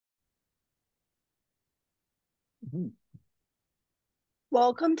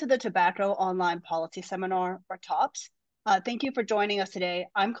Welcome to the Tobacco Online Policy Seminar, or TOPS. Thank you for joining us today.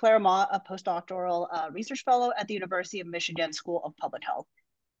 I'm Claire Ma, a postdoctoral research fellow at the University of Michigan School of Public Health.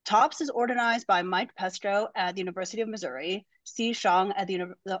 TOPS is organized by Mike Pestro at the University of Missouri, Steve Shang at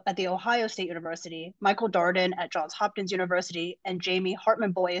the Ohio State University, Michael Darden at Johns Hopkins University, and Jamie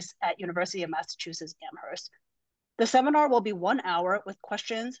Hartman-Boyce at University of Massachusetts Amherst. The seminar will be 1 hour with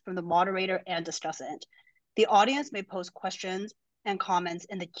questions from the moderator and discussant. The audience may post questions and comments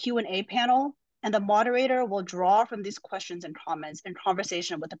in the Q&A panel, and the moderator will draw from these questions and comments in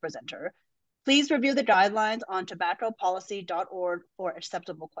conversation with the presenter. Please review the guidelines on tobaccopolicy.org for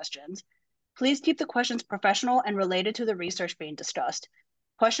acceptable questions. Please keep the questions professional and related to the research being discussed.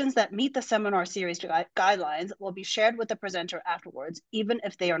 Questions that meet the seminar series guidelines will be shared with the presenter afterwards, even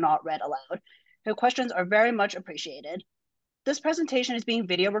if they are not read aloud. Your questions are very much appreciated. This presentation is being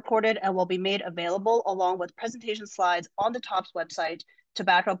video recorded and will be made available along with presentation slides on the TOPS website,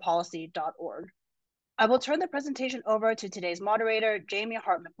 tobaccopolicy.org. I will turn the presentation over to today's moderator, Jamie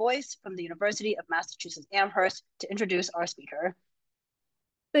Hartman-Boyce from the University of Massachusetts Amherst, to introduce our speaker.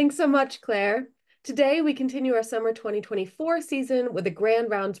 Thanks so much, Claire. Today, we continue our summer 2024 season with a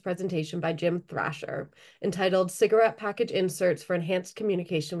Grand Rounds presentation by Jim Thrasher, entitled Cigarette Package Inserts for Enhanced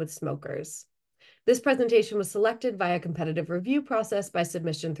Communication with Smokers. This presentation was selected via a competitive review process by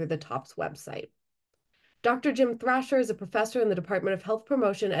submission through the TOPS website. Dr. Jim Thrasher is a professor in the Department of Health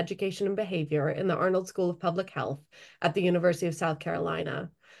Promotion, Education, and Behavior in the Arnold School of Public Health at the University of South Carolina,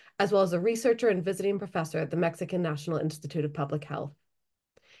 as well as a researcher and visiting professor at the Mexican National Institute of Public Health.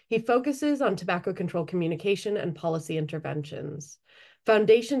 He focuses on tobacco control communication and policy interventions.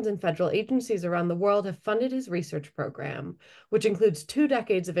 Foundations and federal agencies around the world have funded his research program, which includes 2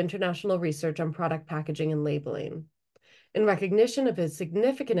 decades of international research on product packaging and labeling. In recognition of his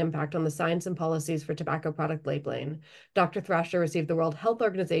significant impact on the science and policies for tobacco product labeling, Dr. Thrasher received the World Health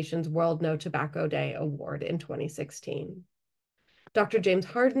Organization's World No Tobacco Day Award in 2016. Dr. James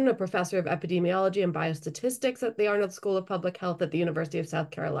Harden, a professor of epidemiology and biostatistics at the Arnold School of Public Health at the University of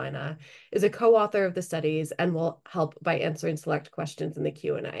South Carolina, is a co-author of the studies and will help by answering select questions in the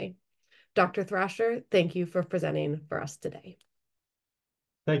Q&A. Dr. Thrasher, thank you for presenting for us today.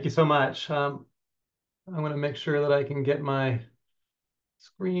 Thank you so much. I'm going to make sure that I can get my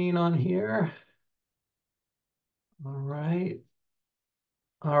screen on here. All right.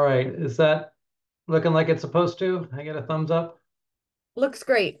 All right. Is that looking like it's supposed to? I get a thumbs up? Looks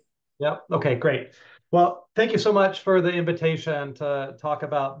great. Yep. Okay, great. Well, thank you so much for the invitation to talk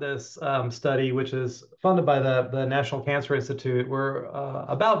about this study, which is funded by the National Cancer Institute. We're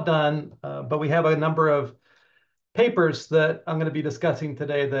about done, but we have a number of papers that I'm going to be discussing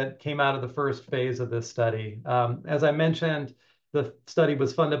today that came out of the first phase of this study. As I mentioned, the study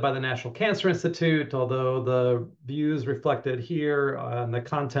was funded by the National Cancer Institute, although the views reflected here on the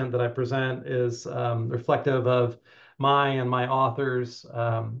content that I present is reflective of my authors'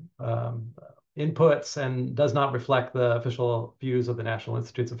 inputs and does not reflect the official views of the National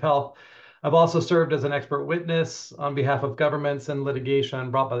Institutes of Health. I've also served as an expert witness on behalf of governments in litigation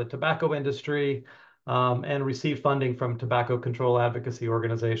brought by the tobacco industry, and received funding from tobacco control advocacy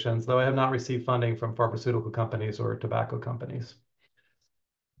organizations, though I have not received funding from pharmaceutical companies or tobacco companies.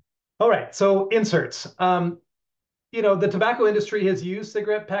 All right, so inserts. The tobacco industry has used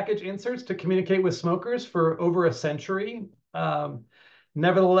cigarette package inserts to communicate with smokers for over a century.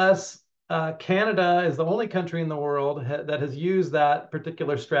 Nevertheless, Canada is the only country in the world that has used that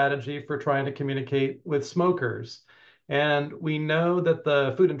particular strategy for trying to communicate with smokers. And we know that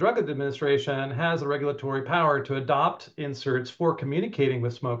the Food and Drug Administration has a regulatory power to adopt inserts for communicating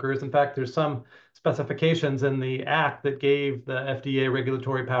with smokers. In fact, there's some specifications in the act that gave the FDA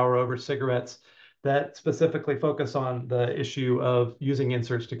regulatory power over cigarettes that specifically focus on the issue of using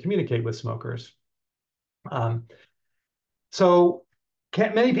inserts to communicate with smokers.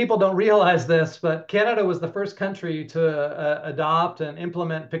 Many people don't realize this, but Canada was the first country to adopt and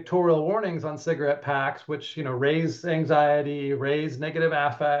implement pictorial warnings on cigarette packs, which raise anxiety, raise negative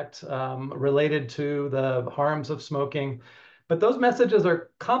affect related to the harms of smoking. But those messages are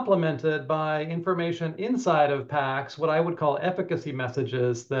complemented by information inside of packs, what I would call efficacy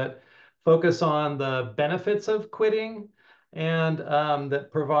messages that focus on the benefits of quitting and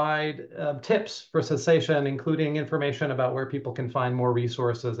that provide tips for cessation, including information about where people can find more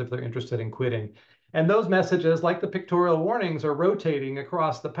resources if they're interested in quitting. And those messages, like the pictorial warnings, are rotating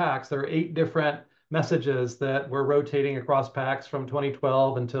across the packs. There are 8 different messages that were rotating across packs from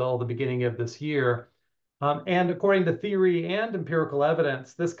 2012 until the beginning of this year. And according to theory and empirical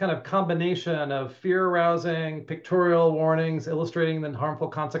evidence, this kind of combination of fear-arousing pictorial warnings illustrating the harmful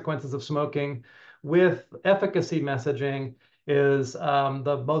consequences of smoking with efficacy messaging is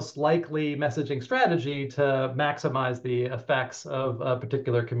the most likely messaging strategy to maximize the effects of a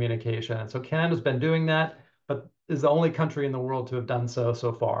particular communication. And so Canada's been doing that, but is the only country in the world to have done so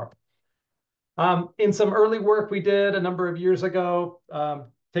far. In some early work we did a number of years ago,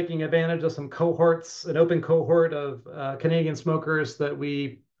 taking advantage of some cohorts, an open cohort of Canadian smokers that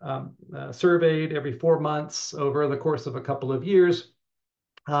we surveyed every 4 months over the course of a couple of years.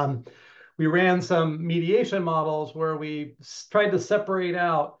 We ran some mediation models where we tried to separate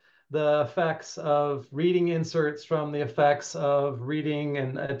out the effects of reading inserts from the effects of reading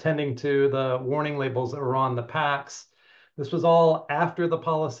and attending to the warning labels that were on the packs. This was all after the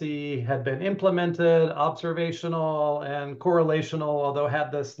policy had been implemented, observational and correlational, although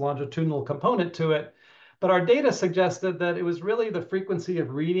had this longitudinal component to it. But our data suggested that it was really the frequency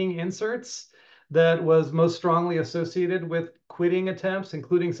of reading inserts that was most strongly associated with quitting attempts,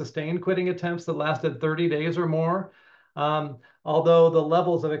 including sustained quitting attempts that lasted 30 days or more. Although the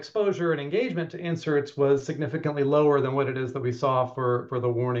levels of exposure and engagement to inserts was significantly lower than what it is that we saw for the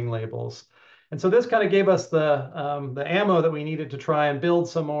warning labels. And so this kind of gave us the ammo that we needed to try and build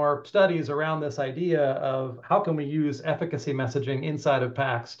some more studies around this idea of how can we use efficacy messaging inside of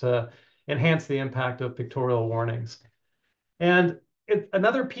packs to enhance the impact of pictorial warnings. And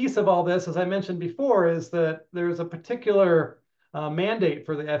another piece of all this, as I mentioned before, is that there's a particular mandate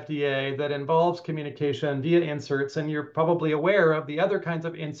for the FDA that involves communication via inserts, and you're probably aware of the other kinds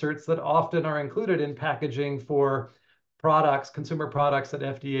of inserts that often are included in packaging for products, consumer products that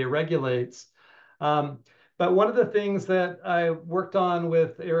FDA regulates. But one of the things that I worked on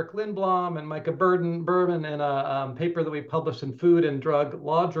with Eric Lindblom and Micah Bourbon in a paper that we published in Food and Drug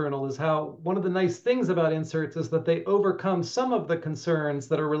Law Journal is how one of the nice things about inserts is that they overcome some of the concerns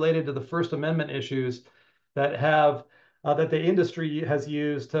that are related to the First Amendment issues that have that the industry has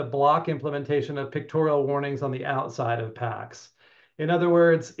used to block implementation of pictorial warnings on the outside of packs. In other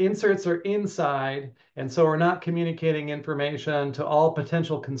words, inserts are inside and so are not communicating information to all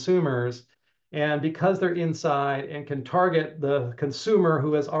potential consumers. And because they're inside and can target the consumer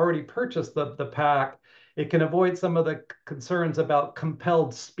who has already purchased the pack, it can avoid some of the concerns about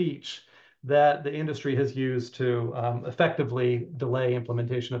compelled speech that the industry has used to effectively delay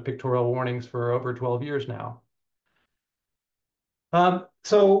implementation of pictorial warnings for over 12 years now.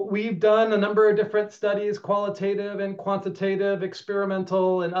 So we've done a number of different studies, qualitative and quantitative,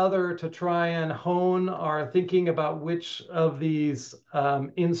 experimental and other, to try and hone our thinking about which of these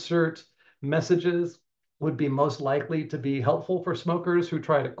insert messages would be most likely to be helpful for smokers who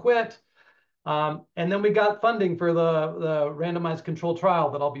try to quit. And then we got funding for the randomized controlled trial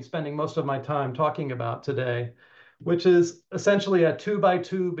that I'll be spending most of my time talking about today, which is essentially a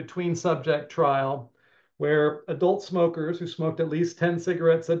 2-by-2 between subject trial where adult smokers who smoked at least 10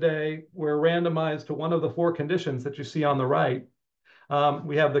 cigarettes a day were randomized to one of the 4 conditions that you see on the right.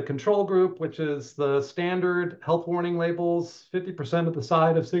 We have the control group, which is the standard health warning labels, 50% of the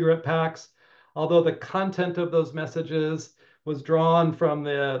side of cigarette packs, although the content of those messages was drawn from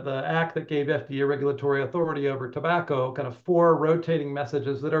the act that gave FDA regulatory authority over tobacco, kind of 4 rotating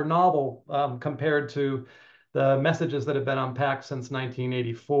messages that are novel compared to the messages that have been on packs since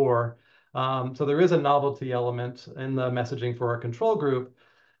 1984. So there is a novelty element in the messaging for our control group.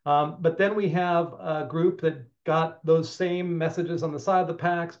 But then we have a group that got those same messages on the side of the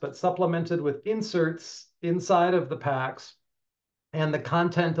packs, but supplemented with inserts inside of the packs. And the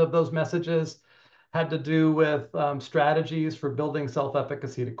content of those messages had to do with strategies for building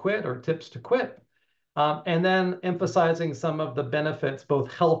self-efficacy to quit or tips to quit. And then emphasizing some of the benefits,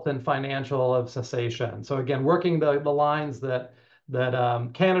 both health and financial, of cessation. So again, working the lines that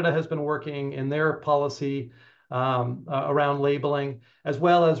Canada has been working in their policy around labeling, as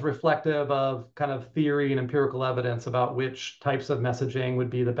well as reflective of kind of theory and empirical evidence about which types of messaging would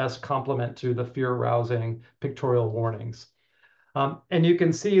be the best complement to the fear-arousing pictorial warnings. And you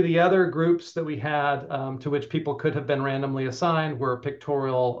can see the other groups that we had to which people could have been randomly assigned were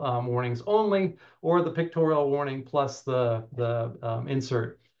pictorial warnings only, or the pictorial warning plus the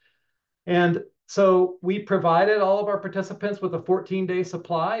insert. And so we provided all of our participants with a 14-day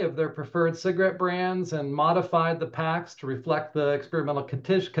supply of their preferred cigarette brands and modified the packs to reflect the experimental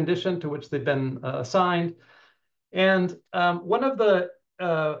condition to which they've been assigned. And one of the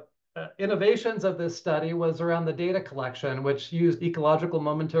innovations of this study was around the data collection, which used ecological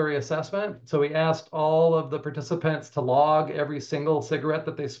momentary assessment. So we asked all of the participants to log every single cigarette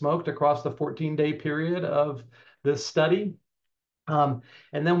that they smoked across the 14-day period of this study.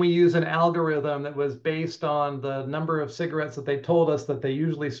 And then we use an algorithm that was based on the number of cigarettes that they told us that they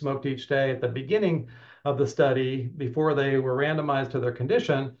usually smoked each day at the beginning of the study before they were randomized to their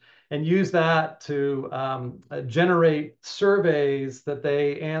condition, and use that to generate surveys that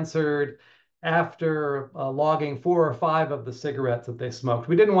they answered after logging 4 or 5 of the cigarettes that they smoked.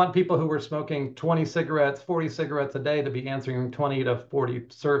 We didn't want people who were smoking 20 cigarettes, 40 cigarettes a day to be answering 20 to 40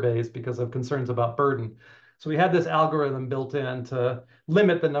 surveys because of concerns about burden. So we had this algorithm built in to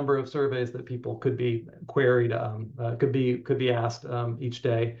limit the number of surveys that people could be queried, could be asked each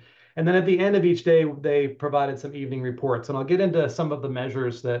day. And then at the end of each day, they provided some evening reports. And I'll get into some of the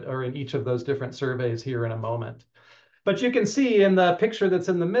measures that are in each of those different surveys here in a moment. But you can see in the picture that's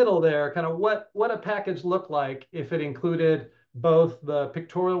in the middle there, kind of what a package looked like if it included both the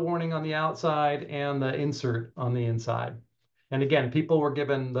pictorial warning on the outside and the insert on the inside. And again, people were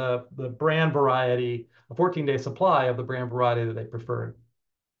given the brand variety, a 14-day supply of the brand variety that they preferred.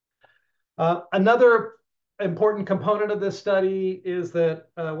 Another important component of this study is that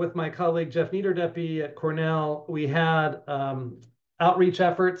with my colleague Jeff Niederdeppy at Cornell, we had outreach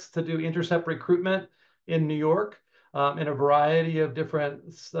efforts to do intercept recruitment in New York in a variety of different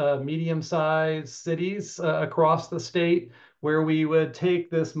medium-sized cities across the state, where we would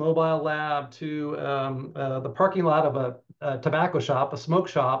take this mobile lab to the parking lot of a tobacco shop, a smoke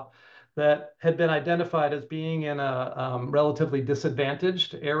shop, that had been identified as being in a relatively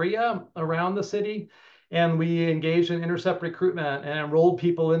disadvantaged area around the city. And we engaged in intercept recruitment and enrolled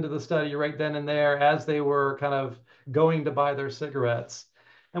people into the study right then and there as they were kind of going to buy their cigarettes.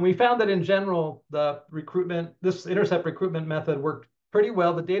 And we found that in general, this intercept recruitment method worked pretty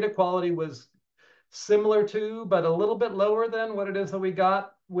well. The data quality was similar to, but a little bit lower than what it is that we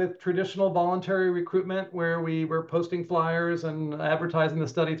got with traditional voluntary recruitment, where we were posting flyers and advertising the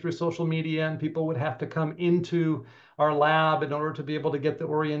study through social media, and people would have to come into our lab in order to be able to get the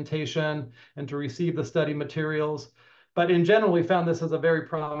orientation and to receive the study materials. But in general, we found this as a very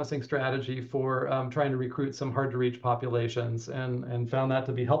promising strategy for trying to recruit some hard to reach populations, and found that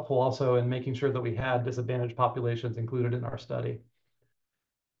to be helpful also in making sure that we had disadvantaged populations included in our study.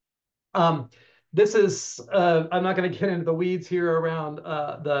 This is, I'm not going to get into the weeds here around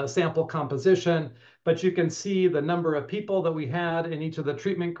the sample composition, but you can see the number of people that we had in each of the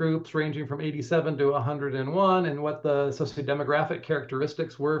treatment groups, ranging from 87 to 101, and what the sociodemographic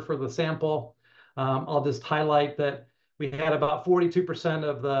characteristics were for the sample. I'll just highlight that we had about 42%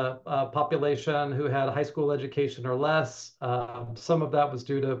 of the population who had a high school education or less. Some of that was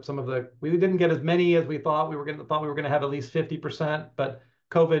due to we didn't get as many as we thought. We were going to have at least 50%, but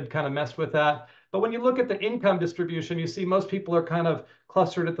COVID kind of messed with that. But when you look at the income distribution, you see most people are kind of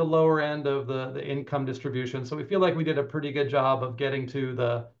clustered at the lower end of the income distribution. So we feel like we did a pretty good job of getting to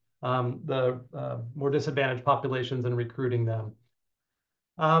the more disadvantaged populations and recruiting them.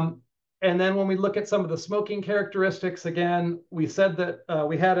 And then when we look at some of the smoking characteristics, again, we said that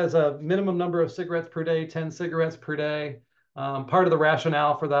we had as a minimum number of cigarettes per day, 10 cigarettes per day. Part of the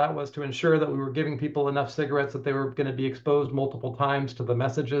rationale for that was to ensure that we were giving people enough cigarettes that they were going to be exposed multiple times to the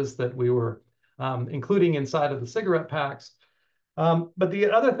messages that we were including inside of the cigarette packs. But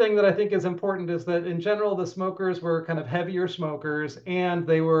the other thing that I think is important is that in general, the smokers were kind of heavier smokers, and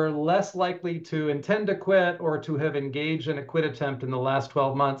they were less likely to intend to quit or to have engaged in a quit attempt in the last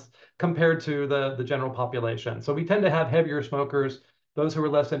 12 months compared to the general population. So we tend to have heavier smokers, those who are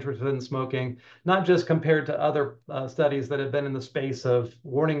less interested in smoking, not just compared to other studies that have been in the space of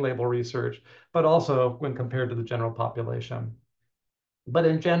warning label research, but also when compared to the general population. But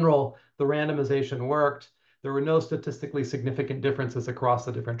in general, the randomization worked. There were no statistically significant differences across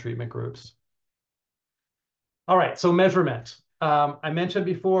the different treatment groups. All right, so measurement. I mentioned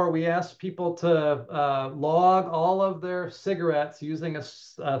before, we asked people to log all of their cigarettes using a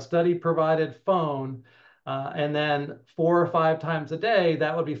study-provided phone, and then 4 or 5 times a day,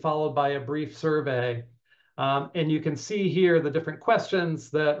 that would be followed by a brief survey. And you can see here the different questions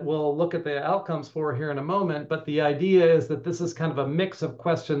that we'll look at the outcomes for here in a moment. But the idea is that this is kind of a mix of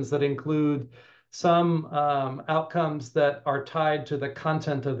questions that include some outcomes that are tied to the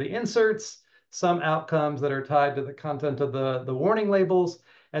content of the inserts, some outcomes that are tied to the content of the warning labels,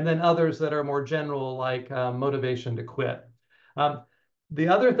 and then others that are more general, like motivation to quit. The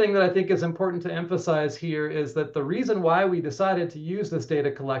other thing that I think is important to emphasize here is that the reason why we decided to use this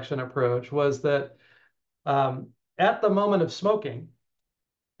data collection approach was that at the moment of smoking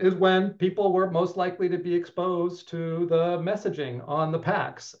is when people were most likely to be exposed to the messaging on the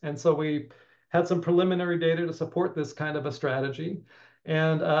packs. And so we had some preliminary data to support this kind of a strategy.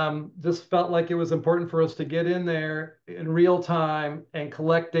 And just felt like it was important for us to get in there in real time and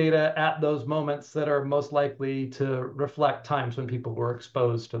collect data at those moments that are most likely to reflect times when people were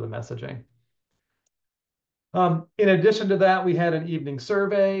exposed to the messaging. In addition to that, we had an evening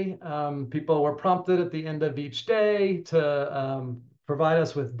survey. People were prompted at the end of each day to provide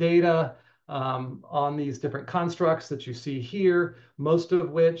us with data on these different constructs that you see here, most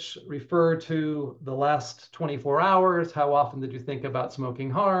of which refer to the last 24 hours. How often did you think about smoking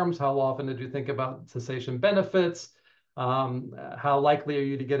harms? How often did you think about cessation benefits? How likely are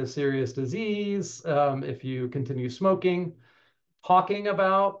you to get a serious disease if you continue smoking? Talking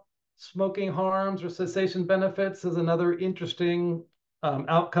about smoking harms or cessation benefits is another interesting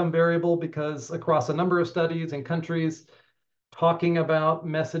outcome variable, because across a number of studies and countries, talking about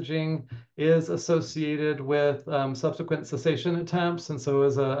messaging is associated with subsequent cessation attempts, and so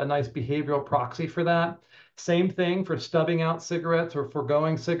is a nice behavioral proxy for that. Same thing for stubbing out cigarettes or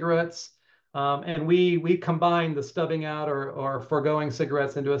foregoing cigarettes. And we combine the stubbing out or foregoing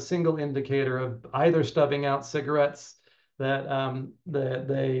cigarettes into a single indicator of either stubbing out cigarettes that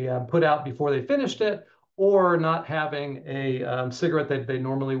they put out before they finished it, or not having a cigarette that they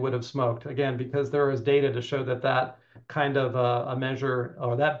normally would have smoked. Again, because there is data to show that that kind of a measure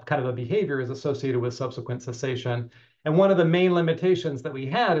or that kind of a behavior is associated with subsequent cessation. And one of the main limitations that we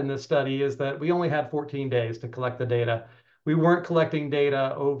had in this study is that we only had 14 days to collect the data. We weren't collecting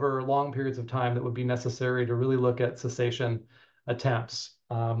data over long periods of time that would be necessary to really look at cessation attempts.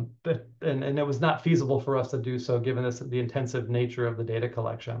 And it was not feasible for us to do so given the intensive nature of the data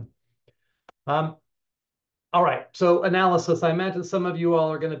collection. All right, so analysis. I imagine some of you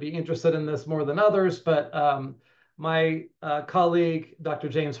all are going to be interested in this more than others, but my colleague, Dr.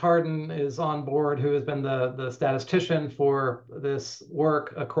 James Harden, is on board, who has been the statistician for this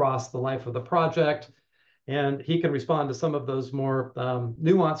work across the life of the project. And he can respond to some of those more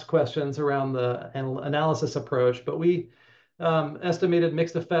nuanced questions around the analysis approach. But we estimated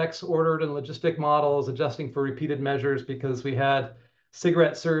mixed effects, ordered and logistic models, adjusting for repeated measures, because we had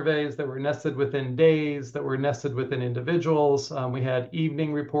cigarette surveys that were nested within days, that were nested within individuals. We had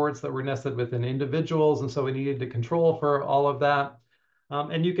evening reports that were nested within individuals, and so we needed to control for all of that.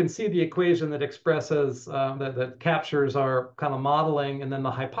 And you can see the equation that expresses, that captures our kind of modeling, and then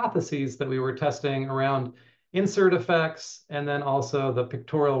the hypotheses that we were testing around insert effects, and then also the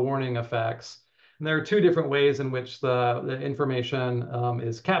pictorial warning effects. And there are two different ways in which the information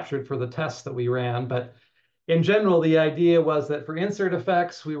is captured for the tests that we ran. But in general, the idea was that for insert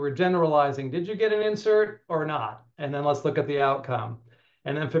effects, we were generalizing, did you get an insert or not? And then let's look at the outcome.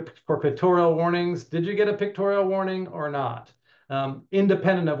 And then for pictorial warnings, did you get a pictorial warning or not?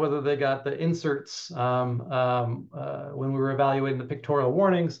 Independent of whether they got the inserts when we were evaluating the pictorial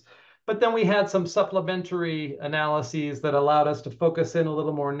warnings. But then we had some supplementary analyses that allowed us to focus in a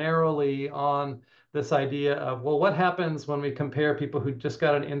little more narrowly on this idea of, well, what happens when we compare people who just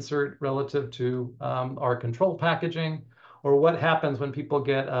got an insert relative to our control packaging, or what happens when people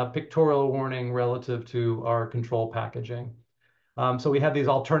get a pictorial warning relative to our control packaging. So we have these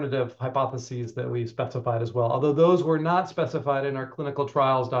alternative hypotheses that we specified as well, although those were not specified in our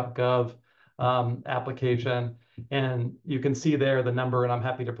clinicaltrials.gov application. And you can see there the number, and I'm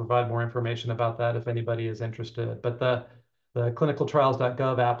happy to provide more information about that if anybody is interested. But the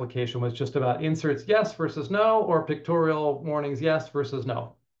clinicaltrials.gov application was just about inserts yes versus no, or pictorial warnings yes versus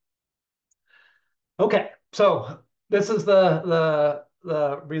no. Okay, so this is the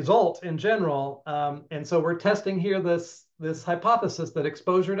result in general. And so we're testing here this hypothesis that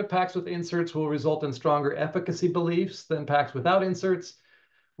exposure to packs with inserts will result in stronger efficacy beliefs than packs without inserts,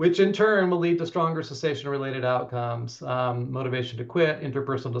 which in turn will lead to stronger cessation-related outcomes, motivation to quit,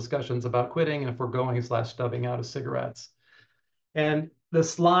 interpersonal discussions about quitting, and foregoing/stubbing out of cigarettes. And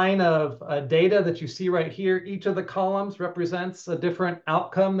this line of data that you see right here, each of the columns represents a different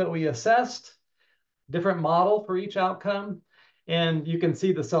outcome that we assessed, different model for each outcome. And you can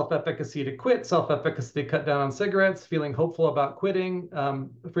see the self-efficacy to quit, self-efficacy to cut down on cigarettes, feeling hopeful about quitting,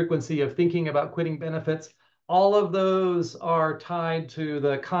 the frequency of thinking about quitting benefits. All of those are tied to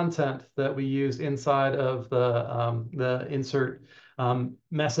the content that we use inside of the insert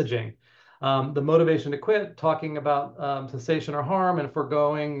messaging. The motivation to quit, talking about cessation or harm, and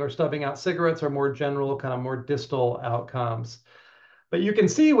foregoing or stubbing out cigarettes are more general, kind of more distal outcomes. But you can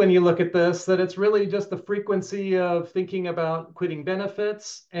see when you look at this that it's really just the frequency of thinking about quitting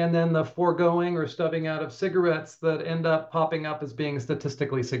benefits, and then the foregoing or stubbing out of cigarettes that end up popping up as being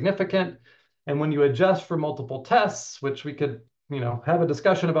statistically significant. And when you adjust for multiple tests, which we could have a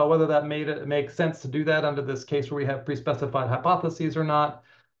discussion about whether that made it make sense to do that under this case where we have pre-specified hypotheses or not.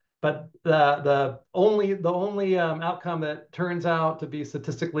 But the only outcome that turns out to be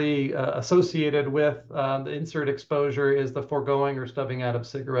statistically associated with the insert exposure is the foregoing or stubbing out of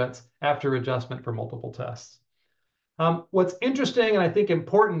cigarettes after adjustment for multiple tests. What's interesting and I think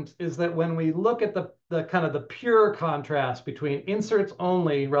important is that when we look at the kind of the pure contrast between inserts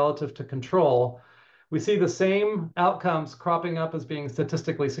only relative to control, we see the same outcomes cropping up as being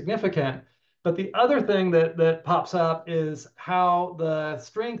statistically significant. But the other thing that pops up is how the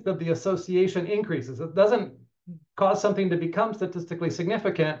strength of the association increases. It doesn't cause something to become statistically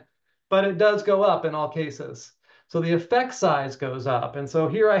significant, but it does go up in all cases. So the effect size goes up. And so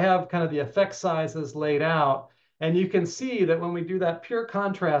here I have kind of the effect sizes laid out. And you can see that when we do that pure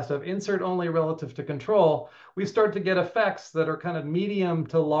contrast of insert only relative to control, we start to get effects that are kind of medium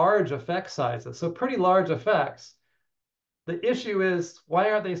to large effect sizes. So pretty large effects. The issue is, why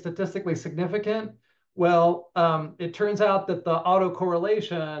aren't they statistically significant? Well, it turns out that the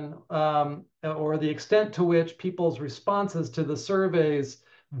autocorrelation or the extent to which people's responses to the surveys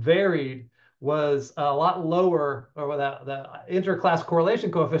varied was a lot lower, or the interclass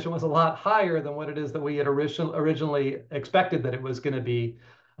correlation coefficient was a lot higher than what it is that we had originally expected that it was going to be.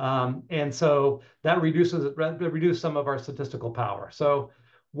 And so that reduced some of our statistical power. So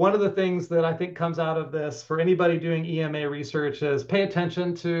one of the things that I think comes out of this for anybody doing EMA research is pay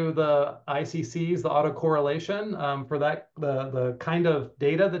attention to the ICCs, the autocorrelation for the kind of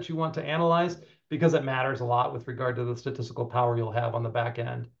data that you want to analyze, because it matters a lot with regard to the statistical power you'll have on the back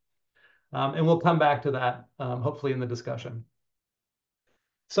end. And we'll come back to that hopefully in the discussion.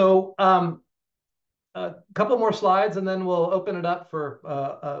 So a couple more slides and then we'll open it up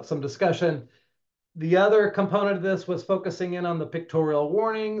for some discussion. The other component of this was focusing in on the pictorial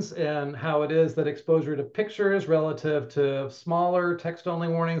warnings and how it is that exposure to pictures relative to smaller text-only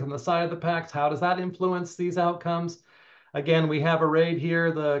warnings on the side of the packs, how does that influence these outcomes? Again, we have arrayed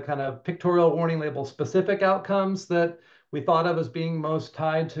here the kind of pictorial warning label specific outcomes that we thought of as being most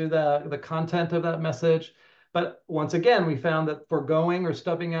tied to the content of that message. But once again, we found that foregoing or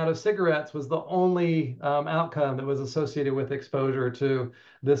stubbing out of cigarettes was the only outcome that was associated with exposure to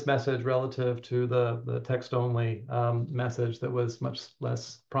this message relative to the text-only message that was much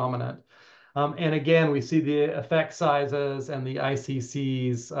less prominent. And again, we see the effect sizes and the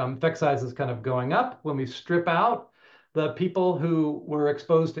ICCs, effect sizes kind of going up when we strip out the people who were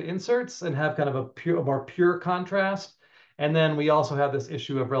exposed to inserts and have kind of a more pure contrast. And then we also have this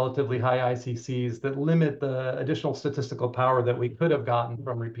issue of relatively high ICCs that limit the additional statistical power that we could have gotten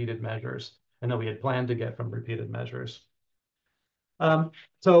from repeated measures and that we had planned to get from repeated measures.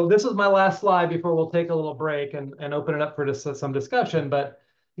 So this is my last slide before we'll take a little break and open it up for some discussion. But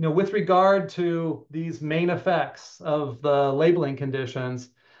with regard to these main effects of the labeling conditions,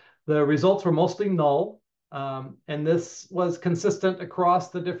 the results were mostly null. And this was consistent across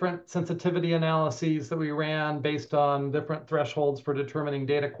the different sensitivity analyses that we ran based on different thresholds for determining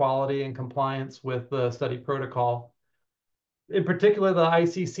data quality and compliance with the study protocol. In particular, the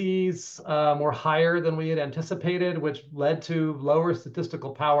ICCs were higher than we had anticipated, which led to lower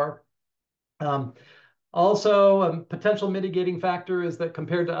statistical power. Also, a potential mitigating factor is that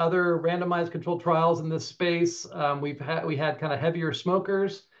compared to other randomized controlled trials in this space, we had kind of heavier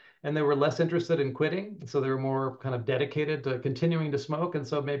smokers, and they were less interested in quitting. So they were more kind of dedicated to continuing to smoke, and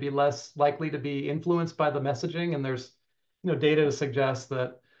so maybe less likely to be influenced by the messaging. And there's data to suggest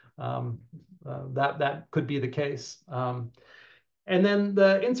that that could be the case. And then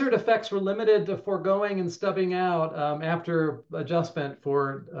the insert effects were limited to foregoing and stubbing out after adjustment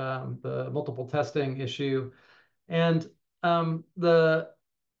for the multiple testing issue. And the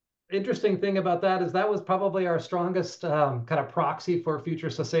interesting thing about that is that was probably our strongest kind of proxy for future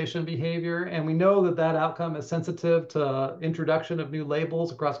cessation behavior. And we know that that outcome is sensitive to introduction of new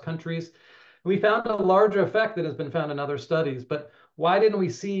labels across countries. We found a larger effect that has been found in other studies, but why didn't we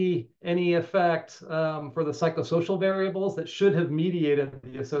see any effect for the psychosocial variables that should have mediated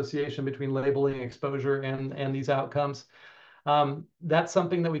the association between labeling exposure and these outcomes? That's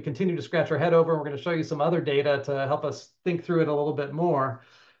something that we continue to scratch our head over. We're going to show you some other data to help us think through it a little bit more.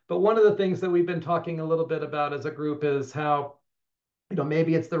 But one of the things that we've been talking a little bit about as a group is how,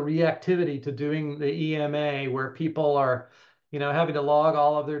 maybe it's the reactivity to doing the EMA where people are, having to log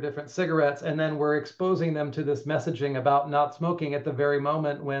all of their different cigarettes, and then we're exposing them to this messaging about not smoking at the very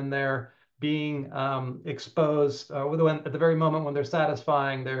moment when they're being exposed, at the very moment when they're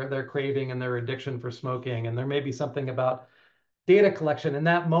satisfying their craving and their addiction for smoking. And there may be something about data collection in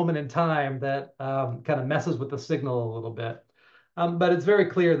that moment in time that kind of messes with the signal a little bit. But it's very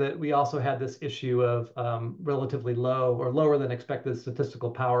clear that we also had this issue of relatively low or lower than expected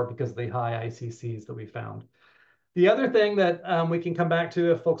statistical power because of the high ICCs that we found. The other thing that we can come back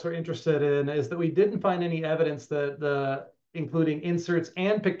to if folks are interested in is that we didn't find any evidence that including inserts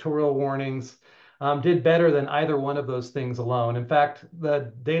and pictorial warnings did better than either one of those things alone. In fact,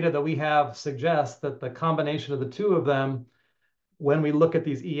 the data that we have suggests that the combination of the two of them, when we look at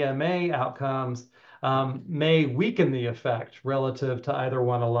these EMA outcomes, may weaken the effect relative to either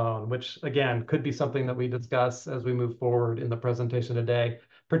one alone, which again could be something that we discuss as we move forward in the presentation today,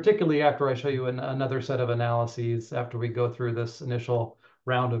 particularly after I show you another set of analyses after we go through this initial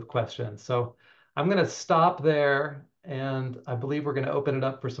round of questions. So I'm going to stop there, and I believe we're going to open it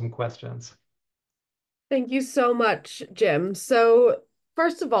up for some questions. Thank you so much, Jim. So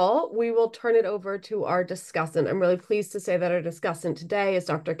first of all, we will turn it over to our discussant. I'm really pleased to say that our discussant today is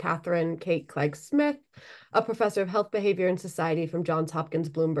Dr. Catherine Kate Clegg-Smith, a professor of health behavior and society from Johns Hopkins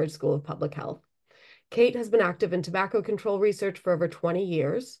Bloomberg School of Public Health. Kate has been active in tobacco control research for over 20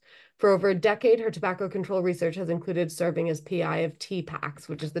 years. For over a decade, her tobacco control research has included serving as PI of TPACS,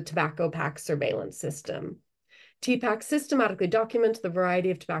 which is the Tobacco Pack Surveillance System. TPAC systematically documents the variety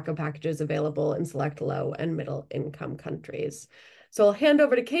of tobacco packages available in select low and middle income countries. So I'll hand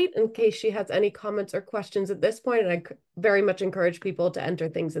over to Kate in case she has any comments or questions at this point, and I very much encourage people to enter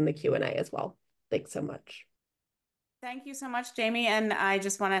things in the Q&A as well. Thanks so much. Thank you so much, Jamie. And I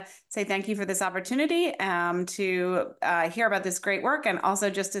just want to say thank you for this opportunity to hear about this great work, and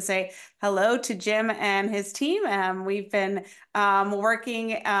also just to say hello to Jim and his team. We've been working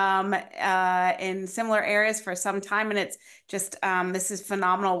in similar areas for some time, and it's just this is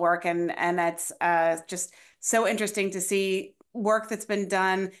phenomenal work, and it's just so interesting to see work that's been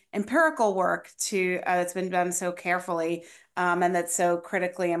done, empirical work that's been done so carefully, and that's so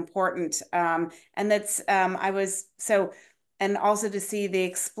critically important. And that's and also to see the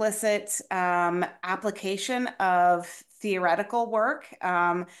explicit application of theoretical work,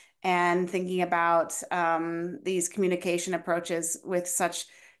 and thinking about these communication approaches with such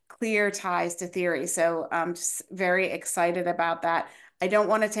clear ties to theory. So I'm just very excited about that. I don't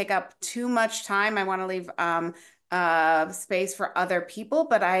want to take up too much time. I want to leave space for other people,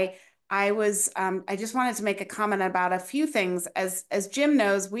 but I just wanted to make a comment about a few things. As Jim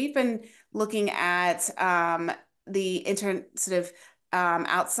knows, we've been looking at the sort of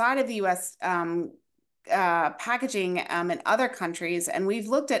outside of the U.S. Packaging in other countries, and we've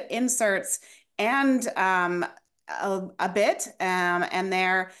looked at inserts and a bit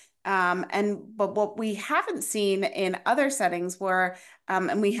but what we haven't seen in other settings were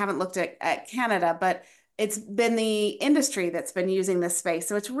and we haven't looked at Canada, but it's been the industry that's been using this space.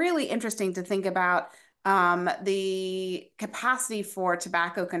 So it's really interesting to think about the capacity for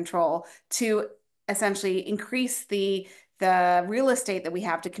tobacco control to essentially increase the real estate that we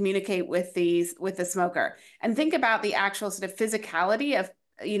have to communicate with the smoker, and think about the actual sort of physicality of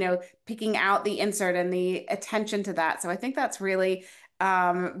picking out the insert and the attention to that. So I think that's really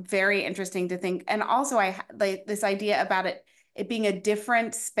very interesting to think. And also this idea about it being a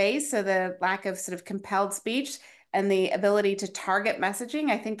different space, so the lack of sort of compelled speech and the ability to target messaging.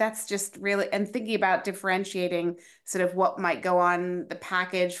 I think that's just really, and thinking about differentiating sort of what might go on the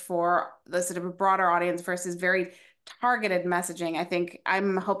package for the sort of a broader audience versus very targeted messaging. I think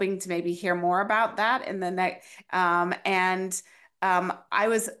I'm hoping to maybe hear more about that in the next. I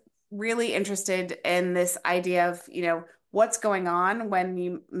was really interested in this idea of, what's going on when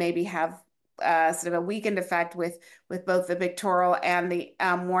you maybe have sort of a weakened effect with both the pictorial and the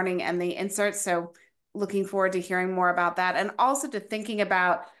warning and the inserts. So looking forward to hearing more about that, and also to thinking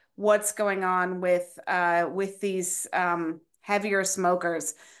about what's going on with these heavier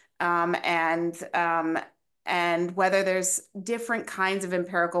smokers, and whether there's different kinds of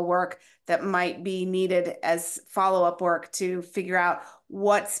empirical work that might be needed as follow-up work to figure out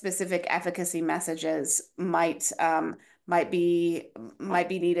what specific efficacy messages might be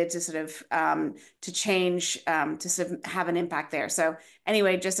needed to sort of to change, to sort of have an impact there. So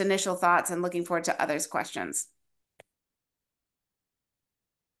anyway, just initial thoughts, and looking forward to others' questions.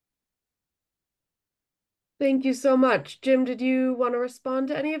 Thank you so much. Jim, did you want to respond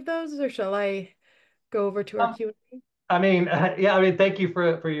to any of those, or shall I go over to our Q&A? I mean, thank you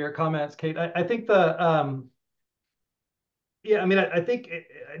for your comments, Kate. I think I'm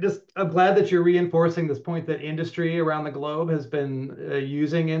glad that you're reinforcing this point that industry around the globe has been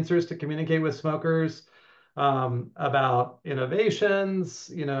using inserts to communicate with smokers about innovations,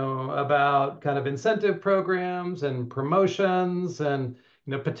 about kind of incentive programs and promotions, and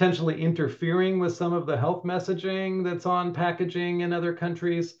potentially interfering with some of the health messaging that's on packaging in other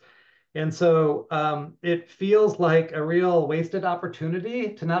countries. And so it feels like a real wasted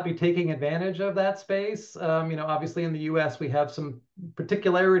opportunity to not be taking advantage of that space. Obviously in the US, we have some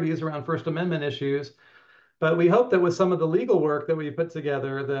particularities around First Amendment issues, But we hope that with some of the legal work that we put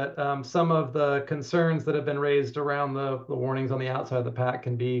together, that some of the concerns that have been raised around the warnings on the outside of the pack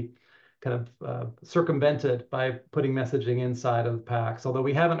can be kind of circumvented by putting messaging inside of the packs. Although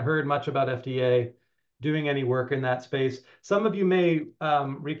we haven't heard much about FDA doing any work in that space. Some of you may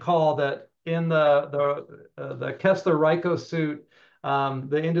recall that in the Kessler-Ryko suit,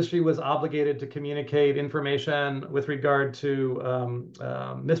 the industry was obligated to communicate information with regard to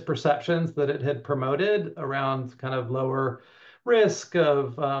misperceptions that it had promoted around kind of lower risk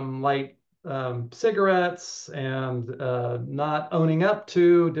of light cigarettes and not owning up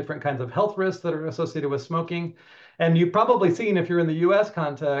to different kinds of health risks that are associated with smoking. And you've probably seen, if you're in the US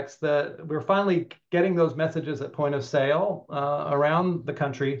context, that we're finally getting those messages at point of sale around the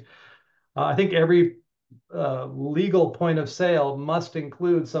country. I think every legal point of sale must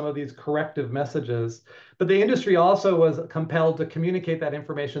include some of these corrective messages. But the industry also was compelled to communicate that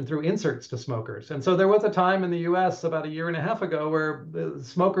information through inserts to smokers. And so there was a time in the US about a year and a half ago where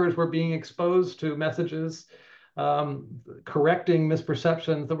smokers were being exposed to messages correcting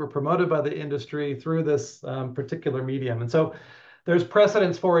misperceptions that were promoted by the industry through this particular medium. And so there's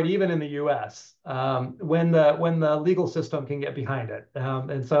precedence for it even in the US when the legal system can get behind it.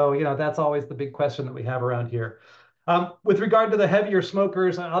 And so, that's always the big question that we have around here. With regard to the heavier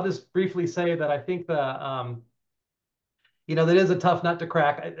smokers, I'll just briefly say that I think that is a tough nut to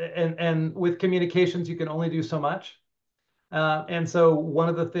crack. And with communications, you can only do so much. And so one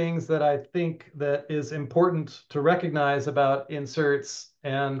of the things that I think that is important to recognize about inserts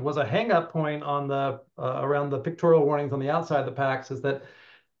and was a hang-up point on around the pictorial warnings on the outside of the packs is that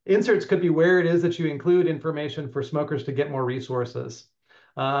inserts could be where it is that you include information for smokers to get more resources.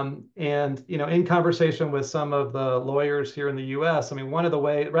 And in conversation with some of the lawyers here in the US, I mean, one of the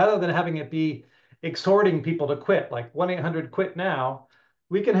ways, rather than having it be exhorting people to quit, like 1-800-QUIT now,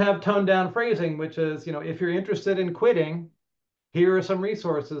 we can have toned down phrasing, which is, if you're interested in quitting, here are some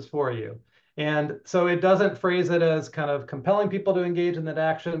resources for you. And so it doesn't phrase it as kind of compelling people to engage in that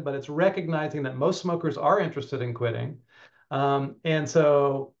action, but it's recognizing that most smokers are interested in quitting. And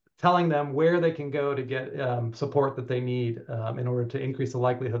so telling them where they can go to get support that they need in order to increase the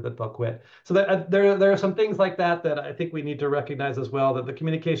likelihood that they'll quit. So that, there are some things like that that I think we need to recognize as well, that the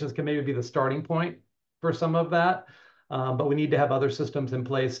communications can maybe be the starting point for some of that. But we need to have other systems in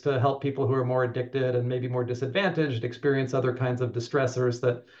place to help people who are more addicted and maybe more disadvantaged experience other kinds of distressors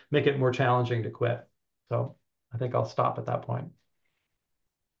that make it more challenging to quit. So I think I'll stop at that point.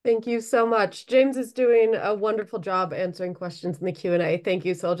 Thank you so much. James is doing a wonderful job answering questions in the Q&A. Thank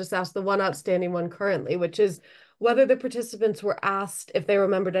you. So I'll just ask the one outstanding one currently, which is whether the participants were asked if they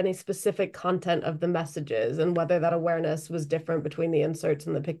remembered any specific content of the messages and whether that awareness was different between the inserts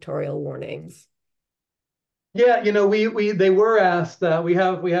and the pictorial warnings. Yeah, they were asked that. We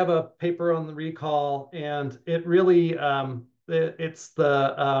have a paper on the recall, and it really it's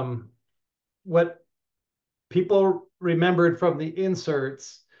the what people remembered from the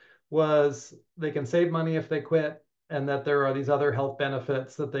inserts was they can save money if they quit, and that there are these other health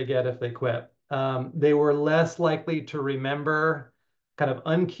benefits that they get if they quit. They were less likely to remember, kind of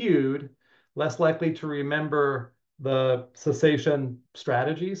uncued, less likely to remember the cessation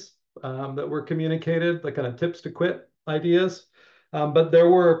strategies that were communicated, the kind of tips to quit ideas. But there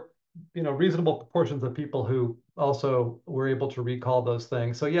were, reasonable proportions of people who also were able to recall those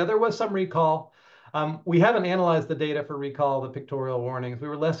things. So yeah, there was some recall. We haven't analyzed the data for recall of the pictorial warnings. We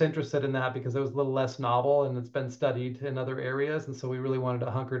were less interested in that because it was a little less novel and it's been studied in other areas. And so we really wanted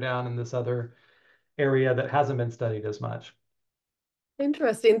to hunker down in this other area that hasn't been studied as much.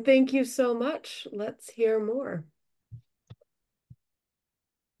 Interesting. Thank you so much. Let's hear more.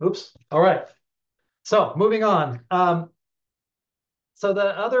 Oops. All right. So moving on. So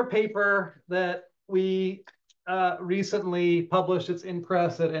the other paper that we recently published, it's in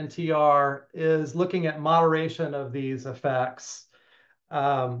press at NTR, is looking at moderation of these effects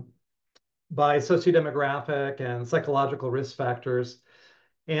by sociodemographic and psychological risk factors.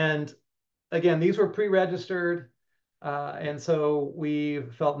 And again, these were pre-registered. And so we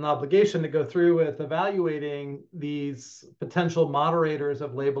felt an obligation to go through with evaluating these potential moderators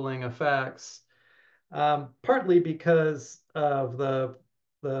of labeling effects, partly because of the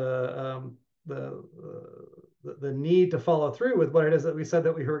need to follow through with what it is that we said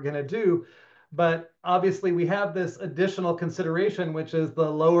that we were going to do. But obviously, we have this additional consideration, which is the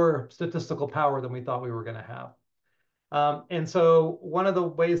lower statistical power than we thought we were going to have. And so one of the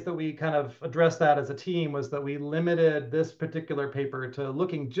ways that we kind of addressed that as a team was that we limited this particular paper to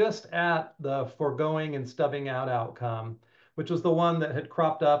looking just at the foregoing and stubbing out outcome, which was the one that had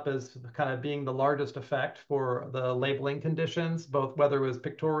cropped up as kind of being the largest effect for the labeling conditions, both whether it was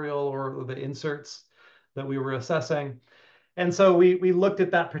pictorial or the inserts that we were assessing. And so we looked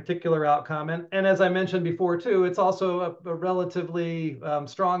at that particular outcome. And as I mentioned before, too, it's also a relatively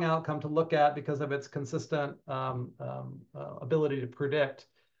strong outcome to look at because of its consistent ability to predict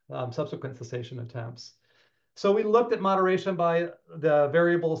subsequent cessation attempts. So we looked at moderation by the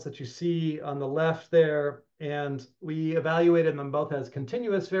variables that you see on the left there, and we evaluated them both as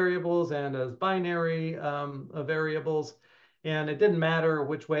continuous variables and as binary variables. And it didn't matter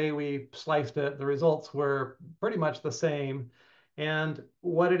which way we sliced it, the results were pretty much the same. And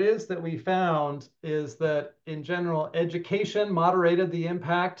what it is that we found is that in general, education moderated the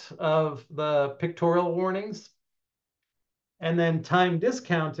impact of the pictorial warnings. And then time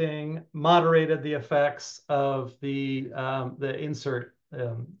discounting moderated the effects of the insert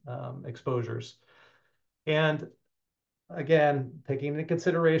exposures. And again, taking into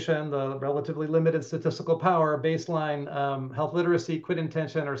consideration the relatively limited statistical power, baseline health literacy, quit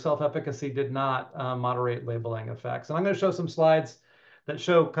intention, or self-efficacy did not moderate labeling effects. And I'm going to show some slides that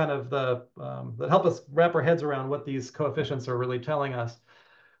show kind of that help us wrap our heads around what these coefficients are really telling us.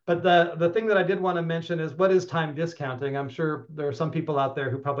 But the thing that I did want to mention is, what is time discounting? I'm sure there are some people out there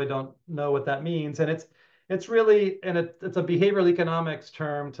who probably don't know what that means. And it's really, and it's a behavioral economics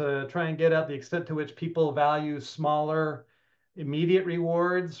term to try and get at the extent to which people value smaller immediate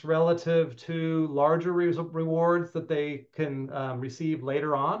rewards relative to larger rewards that they can receive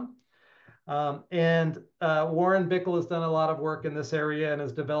later on. Warren Bickel has done a lot of work in this area and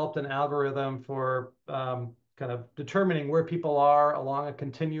has developed an algorithm for kind of determining where people are along a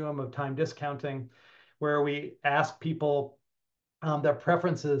continuum of time discounting, where we ask people their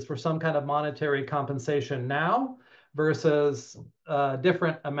preferences for some kind of monetary compensation now versus a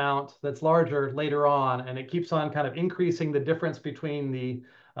different amount that's larger later on. And it keeps on kind of increasing the difference between the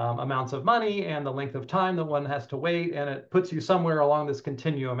amounts of money and the length of time that one has to wait. And it puts you somewhere along this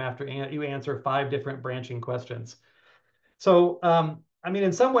continuum after you answer 5 different branching questions. So, I mean,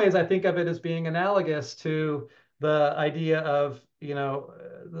 in some ways, I think of it as being analogous to the idea of,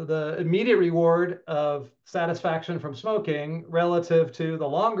 the immediate reward of satisfaction from smoking relative to the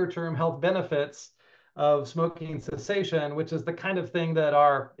longer term health benefits of smoking cessation, which is the kind of thing that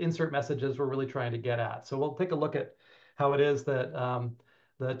our insert messages were really trying to get at. So we'll take a look at how it is that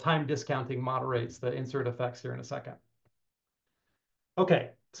the time discounting moderates the insert effects here in a second.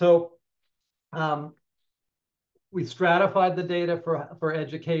 Okay, so we stratified the data for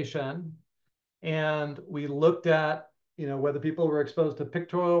education, and we looked at whether people were exposed to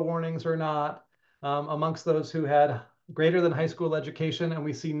pictorial warnings or not amongst those who had greater than high school education, and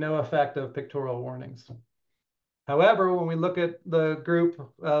we see no effect of pictorial warnings. However, when we look at the group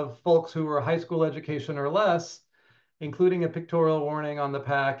of folks who were high school education or less, including a pictorial warning on the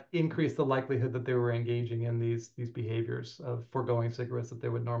pack increased the likelihood that they were engaging in these behaviors of foregoing cigarettes that they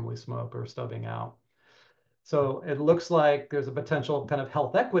would normally smoke or stubbing out. So it looks like there's a potential kind of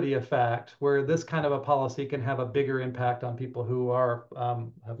health equity effect where this kind of a policy can have a bigger impact on people who are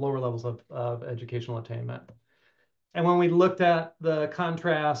have lower levels of educational attainment. And when we looked at the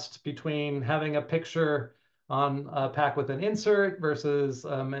contrast between having a picture on a pack with an insert versus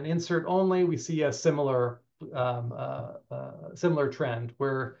an insert only, we see a similar trend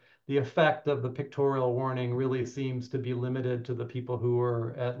where the effect of the pictorial warning really seems to be limited to the people who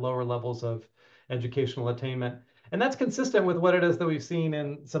are at lower levels of educational attainment. And that's consistent with what it is that we've seen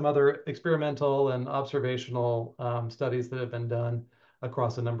in some other experimental and observational studies that have been done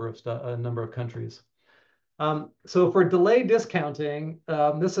across a number of countries. So for delay discounting,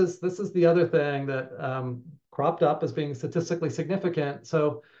 this is the other thing that cropped up as being statistically significant.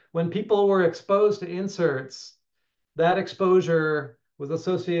 So when people were exposed to inserts, that exposure was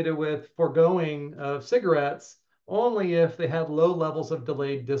associated with foregoing of cigarettes only if they had low levels of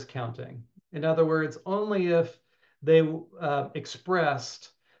delayed discounting. In other words, only if they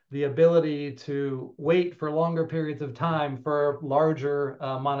expressed the ability to wait for longer periods of time for larger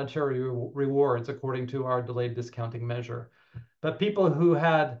monetary rewards, according to our delayed discounting measure. But people who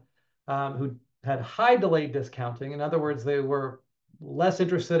had high delayed discounting, in other words, they were less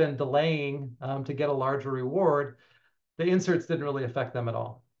interested in delaying to get a larger reward, the inserts didn't really affect them at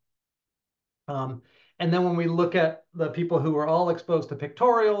all. And then when we look at the people who were all exposed to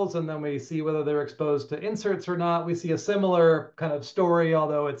pictorials, and then we see whether they're exposed to inserts or not, we see a similar kind of story,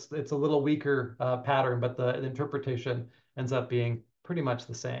 although it's a little weaker pattern, but the interpretation ends up being pretty much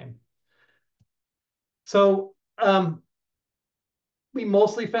the same. So we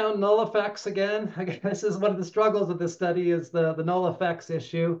mostly found null effects again. I guess this is one of the struggles of this study is the null effects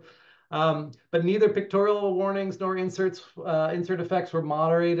issue. But neither pictorial warnings nor insert effects were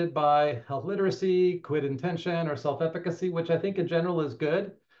moderated by health literacy, quit intention, or self-efficacy, which I think in general is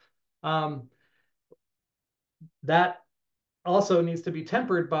good. that also needs to be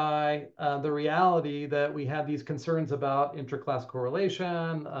tempered by the reality that we have these concerns about intra-class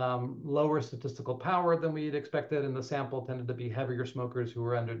correlation, lower statistical power than we'd expected, and the sample tended to be heavier smokers who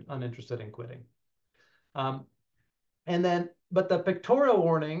were uninterested in quitting. But the pictorial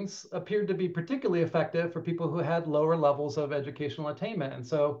warnings appeared to be particularly effective for people who had lower levels of educational attainment. And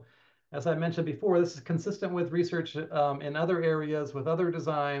so, as I mentioned before, this is consistent with research in other areas with other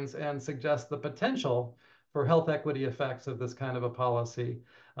designs and suggests the potential for health equity effects of this kind of a policy.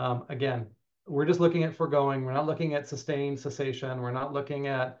 Again, we're just looking at foregoing. We're not looking at sustained cessation. We're not looking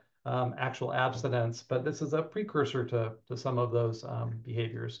at actual abstinence, but this is a precursor to some of those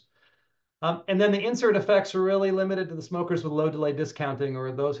behaviors. And then the insert effects are really limited to the smokers with low delay discounting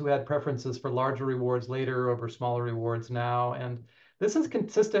or those who had preferences for larger rewards later over smaller rewards now. And this is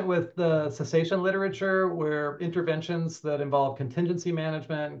consistent with the cessation literature, where interventions that involve contingency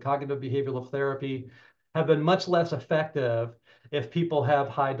management and cognitive behavioral therapy have been much less effective if people have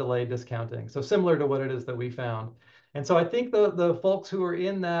high delay discounting. So similar to what it is that we found. And so I think the folks who are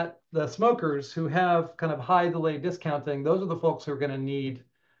in that, the smokers who have kind of high delay discounting, those are the folks who are going to need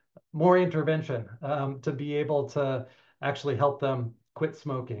more intervention to be able to actually help them quit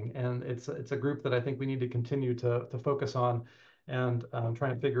smoking. And it's a group that I think we need to continue to focus on and try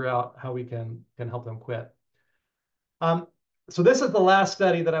and figure out how we can help them quit. So this is the last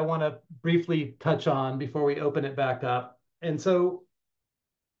study that I want to briefly touch on before we open it back up. And so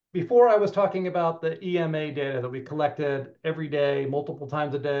before I was talking about the EMA data that we collected every day, multiple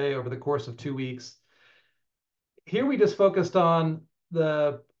times a day over the course of 2 weeks. Here we just focused on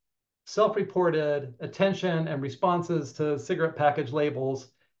the self-reported attention and responses to cigarette package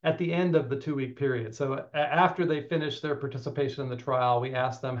labels at the end of the 2-week period. So after they finished their participation in the trial, we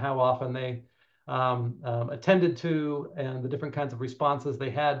asked them how often they attended to and the different kinds of responses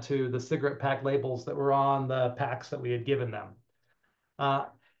they had to the cigarette pack labels that were on the packs that we had given them.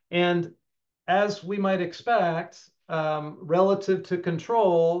 And as we might expect, relative to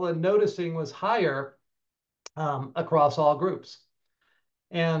control, the noticing was higher across all groups.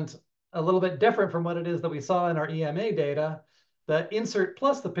 And a little bit different from what it is that we saw in our EMA data, the insert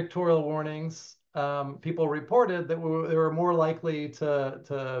plus the pictorial warnings, people reported that they were more likely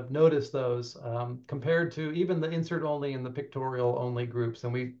to notice those compared to even the insert only and the pictorial only groups.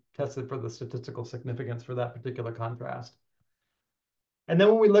 And we tested for the statistical significance for that particular contrast. And then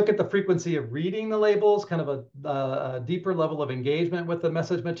when we look at the frequency of reading the labels, kind of a deeper level of engagement with the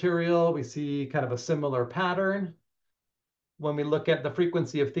message material, we see kind of a similar pattern. When we look at the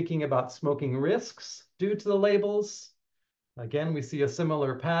frequency of thinking about smoking risks due to the labels, again, we see a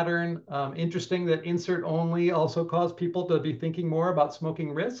similar pattern. Interesting that insert only also caused people to be thinking more about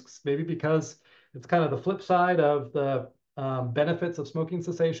smoking risks, maybe because it's kind of the flip side of the benefits of smoking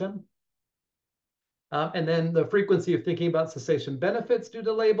cessation. And then the frequency of thinking about cessation benefits due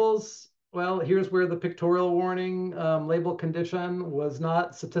to labels. Well, here's where the pictorial warning label condition was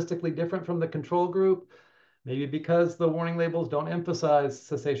not statistically different from the control group. Maybe because the warning labels don't emphasize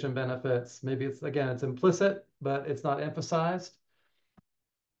cessation benefits. Maybe it's, again, it's implicit, but it's not emphasized.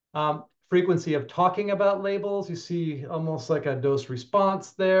 Frequency of talking about labels, you see almost like a dose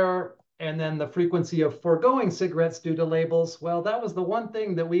response there. And then the frequency of foregoing cigarettes due to labels. Well, that was the one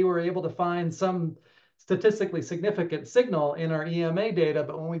thing that we were able to find some statistically significant signal in our EMA data.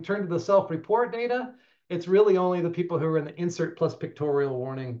 But when we turn to the self-report data, it's really only the people who are in the insert plus pictorial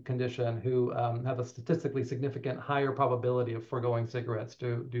warning condition who have a statistically significant higher probability of foregoing cigarettes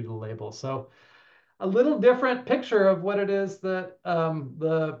due to the label. So a little different picture of what it is that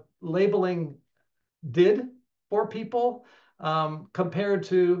the labeling did for people compared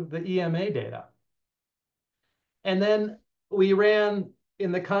to the EMA data. And then we ran,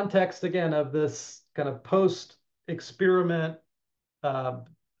 in the context, again, of this kind of post-experiment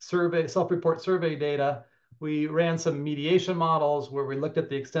survey, self-report survey data, we ran some mediation models where we looked at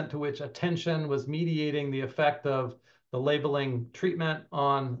the extent to which attention was mediating the effect of the labeling treatment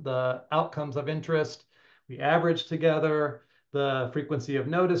on the outcomes of interest. We averaged together the frequency of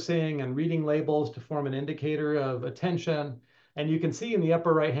noticing and reading labels to form an indicator of attention. And you can see in the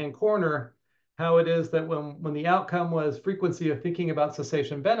upper right-hand corner how it is that when the outcome was frequency of thinking about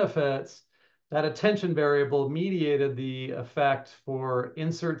cessation benefits, that attention variable mediated the effect for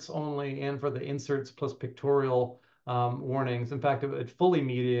inserts only and for the inserts plus pictorial warnings. In fact, it fully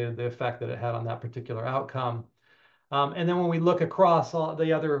mediated the effect that it had on that particular outcome. And then when we look across all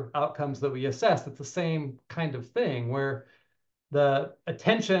the other outcomes that we assessed, it's the same kind of thing where the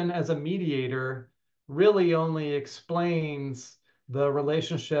attention as a mediator really only explains the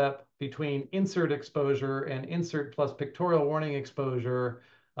relationship between insert exposure and insert plus pictorial warning exposure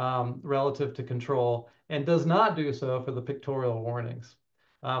relative to control, and does not do so for the pictorial warnings.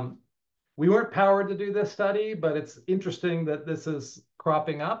 We weren't powered to do this study, but it's interesting that this is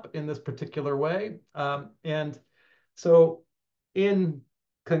cropping up in this particular way. And so in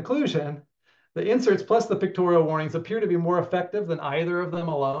conclusion, the inserts plus the pictorial warnings appear to be more effective than either of them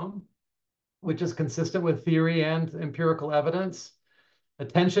alone, which is consistent with theory and empirical evidence.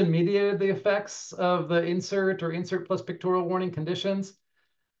 Attention mediated the effects of the insert or insert plus pictorial warning conditions,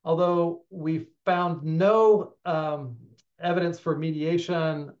 although we found no evidence for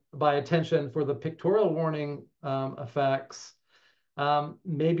mediation by attention for the pictorial warning effects.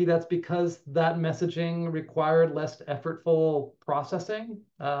 Maybe that's because that messaging required less effortful processing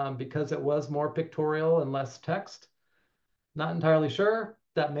because it was more pictorial and less text. Not entirely sure.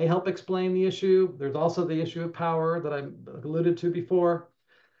 That may help explain the issue. There's also the issue of power that I alluded to before.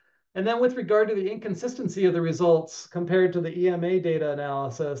 And then with regard to the inconsistency of the results compared to the EMA data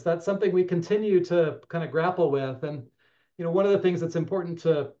analysis, that's something we continue to kind of grapple with. And one of the things that's important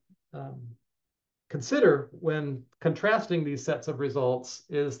to consider when contrasting these sets of results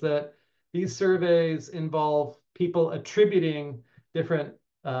is that these surveys involve people attributing different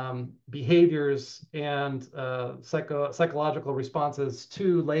behaviors and psychological responses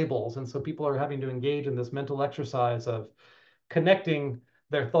to labels. And so people are having to engage in this mental exercise of connecting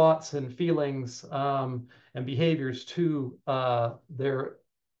their thoughts and feelings and behaviors to their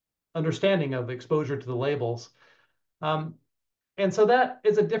understanding of exposure to the labels. And so that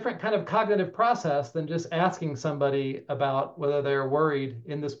is a different kind of cognitive process than just asking somebody about whether they're worried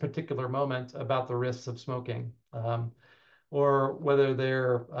in this particular moment about the risks of smoking, or whether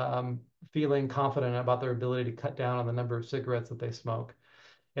they're feeling confident about their ability to cut down on the number of cigarettes that they smoke.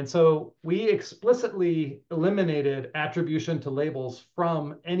 And so we explicitly eliminated attribution to labels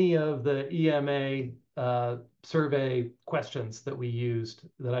from any of the EMA survey questions that we used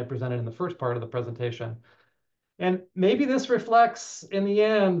that I presented in the first part of the presentation. And maybe this reflects in the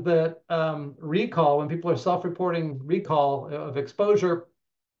end that recall, when people are self-reporting recall of exposure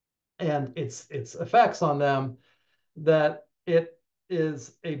and its effects on them, that it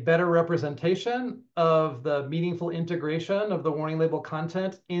is a better representation of the meaningful integration of the warning label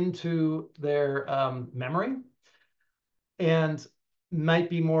content into their memory, and might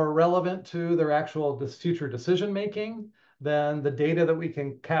be more relevant to their actual future decision making than the data that we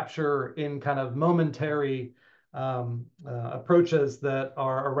can capture in kind of momentary approaches that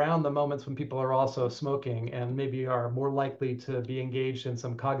are around the moments when people are also smoking and maybe are more likely to be engaged in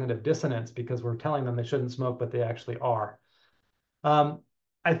some cognitive dissonance because we're telling them they shouldn't smoke, but they actually are.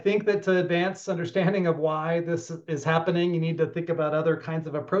 I think that to advance understanding of why this is happening, you need to think about other kinds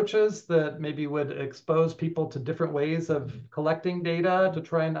of approaches that maybe would expose people to different ways of collecting data to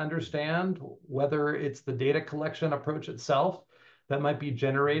try and understand whether it's the data collection approach itself that might be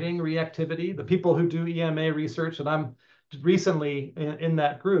generating reactivity. The people who do EMA research, and I'm recently in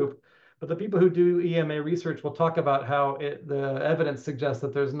that group, but the people who do EMA research will talk about how the evidence suggests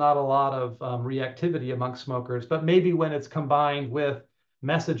that there's not a lot of reactivity among smokers, but maybe when it's combined with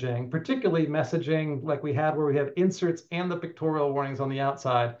messaging, particularly messaging like we had where we have inserts and the pictorial warnings on the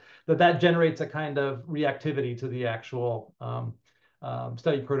outside, that generates a kind of reactivity to the actual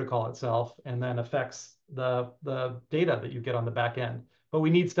study protocol itself and then affects the data that you get on the back end. But we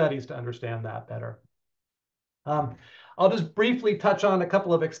need studies to understand that better. I'll just briefly touch on a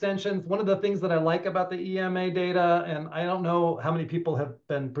couple of extensions. One of the things that I like about the EMA data, and I don't know how many people have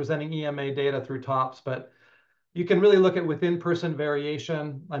been presenting EMA data through TOPS, but you can really look at within-person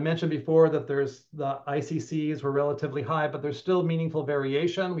variation. I mentioned before that there's the ICCs were relatively high, but there's still meaningful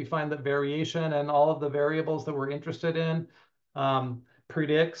variation. We find that variation and all of the variables that we're interested in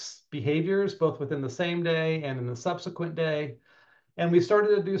predicts behaviors both within the same day and in the subsequent day. And we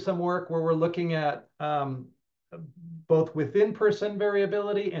started to do some work where we're looking at both within-person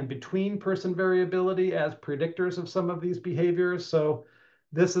variability and between-person variability as predictors of some of these behaviors. So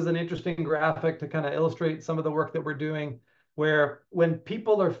this is an interesting graphic to kind of illustrate some of the work that we're doing, where when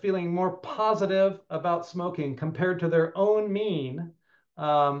people are feeling more positive about smoking compared to their own mean,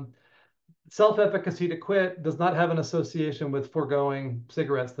 self-efficacy to quit does not have an association with foregoing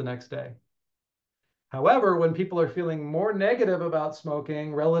cigarettes the next day. However, when people are feeling more negative about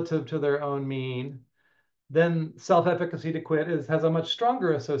smoking relative to their own mean, then self-efficacy to quit has a much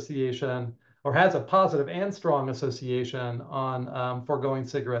stronger association, or has a positive and strong association on foregoing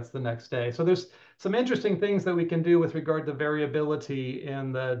cigarettes the next day. So there's some interesting things that we can do with regard to variability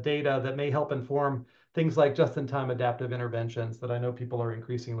in the data that may help inform things like just-in-time adaptive interventions that I know people are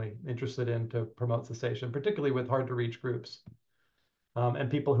increasingly interested in to promote cessation, particularly with hard-to-reach groups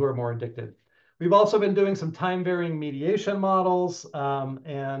and people who are more addicted. We've also been doing some time varying mediation models.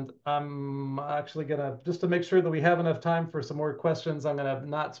 And I'm actually gonna, just to make sure that we have enough time for some more questions, I'm gonna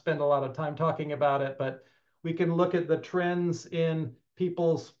not spend a lot of time talking about it, but we can look at the trends in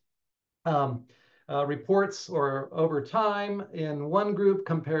people's reports or over time in one group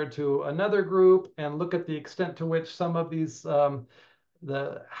compared to another group, and look at the extent to which some of these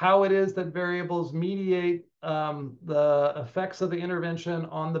how it is that variables mediate the effects of the intervention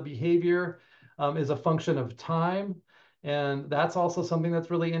on the behavior is a function of time. And that's also something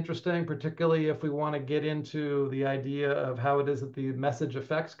that's really interesting, particularly if we want to get into the idea of how it is that the message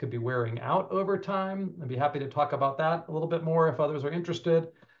effects could be wearing out over time. I'd be happy to talk about that a little bit more if others are interested.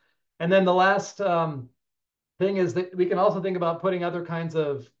 And then the last thing is that we can also think about putting other kinds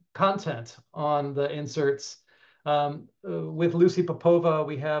of content on the inserts. With Lucy Popova,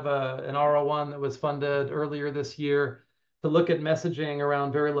 we have an R01 that was funded earlier this year to look at messaging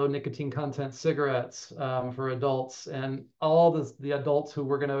around very low nicotine content cigarettes for adults. And all the adults who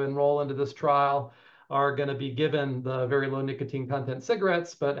were going to enroll into this trial are going to be given the very low nicotine content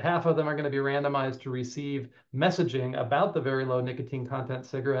cigarettes, but half of them are going to be randomized to receive messaging about the very low nicotine content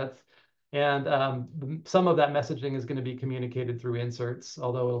cigarettes. And some of that messaging is going to be communicated through inserts,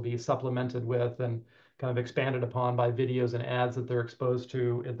 although it'll be supplemented with and kind of expanded upon by videos and ads that they're exposed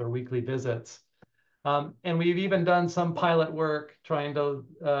to at their weekly visits. And we've even done some pilot work trying to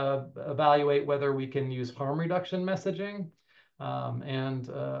evaluate whether we can use harm reduction messaging.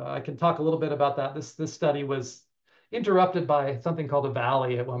 I can talk a little bit about that. This study was interrupted by something called a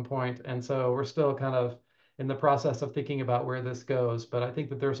valley at one point, and so we're still kind of in the process of thinking about where this goes. But I think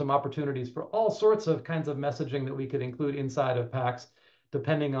that there are some opportunities for all sorts of kinds of messaging that we could include inside of PACs,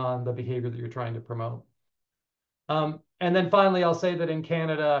 depending on the behavior that you're trying to promote. And then finally, I'll say that in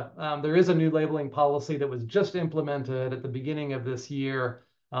Canada, there is a new labeling policy that was just implemented at the beginning of this year.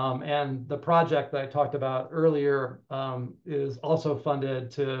 And the project that I talked about earlier is also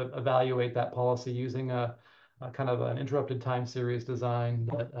funded to evaluate that policy using a kind of an interrupted time series design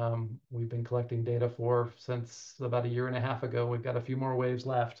that we've been collecting data for since about a year and a half ago. We've got a few more waves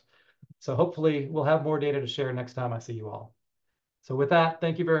left. So hopefully we'll have more data to share next time I see you all. So with that,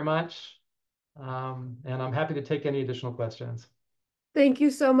 thank you very much. And I'm happy to take any additional questions. Thank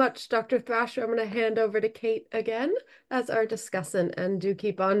you so much, Dr. Thrasher. I'm going to hand over to Kate again as our discussant, and do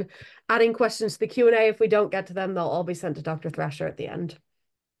keep on adding questions to the Q&A. If we don't get to them, they'll all be sent to Dr. Thrasher at the end.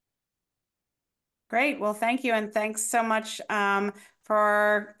 Great. Well, thank you. And thanks so much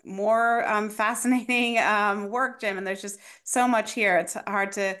for more fascinating work, Jim. And there's just so much here. It's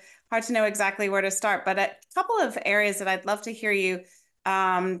hard to know exactly where to start, but a couple of areas that I'd love to hear you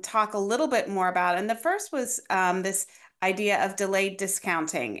talk a little bit more about. And the first was this idea of delayed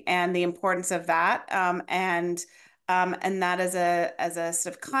discounting and the importance of that, and that as a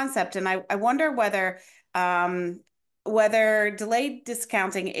sort of concept. And I wonder whether delayed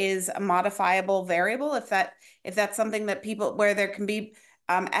discounting is a modifiable variable, if that's something that people, where there can be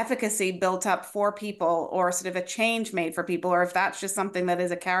efficacy built up for people, or sort of a change made for people, or if that's just something that is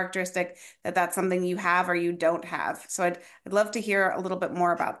a characteristic that's something you have or you don't have. So I'd love to hear a little bit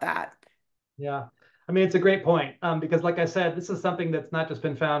more about that. Yeah, I mean, it's a great point because like I said, this is something that's not just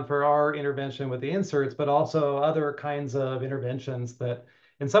been found for our intervention with the inserts, but also other kinds of interventions that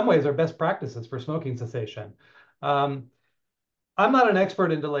in some ways are best practices for smoking cessation. I'm not an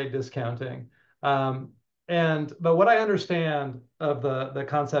expert in delayed discounting. But what I understand of the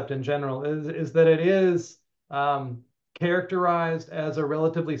concept in general is that it is characterized as a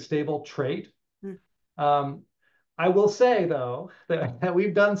relatively stable trait. Mm. I will say, though, that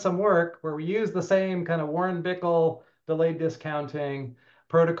we've done some work where we use the same kind of Warren-Bickel delayed discounting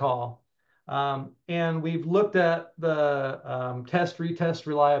protocol. And we've looked at the test-retest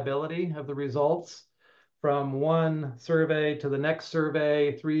reliability of the results from one survey to the next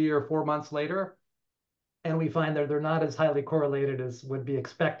survey 3 or 4 months later. And we find that they're not as highly correlated as would be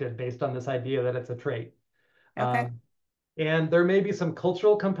expected based on this idea that it's a trait. Okay. And there may be some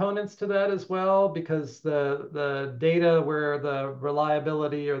cultural components to that as well, because the data where the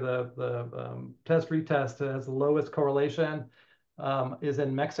reliability or the test-retest has the lowest correlation is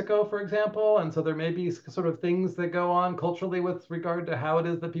in Mexico, for example. And so there may be sort of things that go on culturally with regard to how it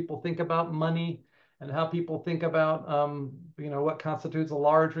is that people think about money and how people think about what constitutes a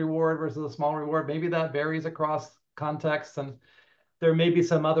large reward versus a small reward. Maybe that varies across contexts, and there may be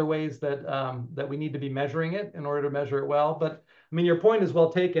some other ways that that we need to be measuring it in order to measure it well. But I mean, your point is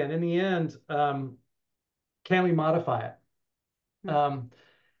well taken. In the end, can we modify it?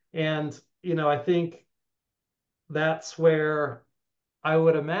 And I think that's where I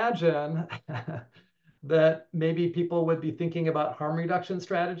would imagine that maybe people would be thinking about harm reduction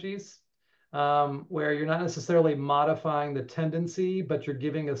strategies where you're not necessarily modifying the tendency, but you're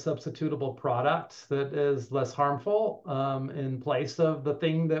giving a substitutable product that is less harmful in place of the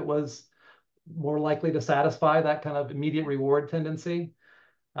thing that was more likely to satisfy that kind of immediate reward tendency.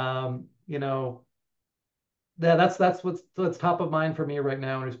 You know, yeah, that's what's top of mind for me right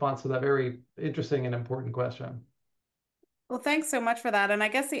now in response to that very interesting and important question. Well, thanks so much for that. And I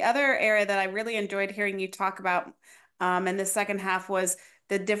guess the other area that I really enjoyed hearing you talk about in the second half was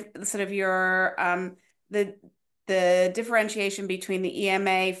the sort of your the differentiation between the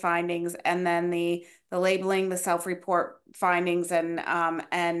EMA findings and then the labeling, the self-report findings, and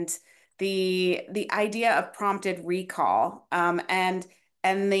the idea of prompted recall and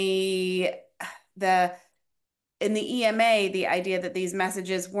the in the EMA, the idea that these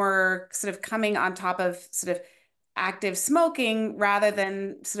messages were sort of coming on top of sort of active smoking rather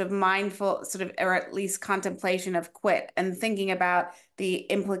than sort of mindful sort of or at least contemplation of quit and thinking about the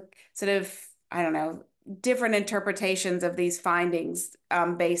sort of I don't know different interpretations of these findings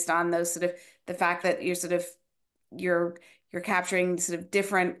based on those sort of the fact that you're sort of you're capturing sort of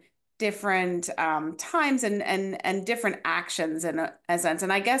different times and different actions in a sense.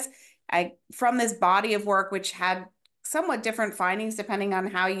 And I guess from this body of work, which had somewhat different findings depending on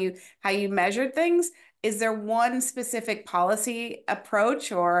how you measured things, is there one specific policy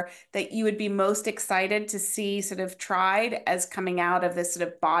approach or that you would be most excited to see sort of tried as coming out of this sort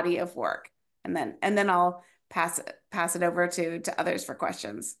of body of work? And then I'll pass it over to others for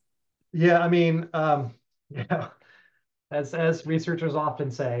questions. Yeah, I mean, yeah, as researchers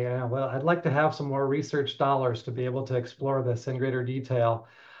often say, well, I'd like to have some more research dollars to be able to explore this in greater detail.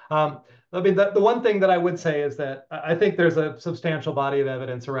 I mean, the one thing that I would say is that I think there's a substantial body of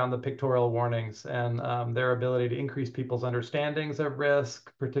evidence around the pictorial warnings and their ability to increase people's understandings of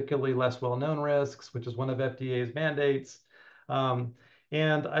risk, particularly less well-known risks, which is one of FDA's mandates.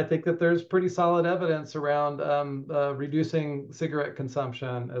 And I think that there's pretty solid evidence around reducing cigarette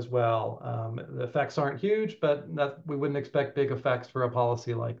consumption as well. The effects aren't huge, but we wouldn't expect big effects for a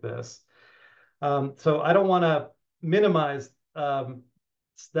policy like this. So I don't want to minimize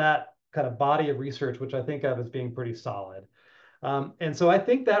that kind of body of research, which I think of as being pretty solid. And so I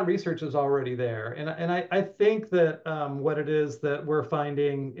think that research is already there. And I think that what it is that we're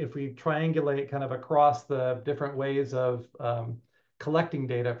finding, if we triangulate kind of across the different ways of collecting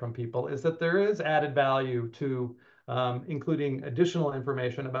data from people, is that there is added value to including additional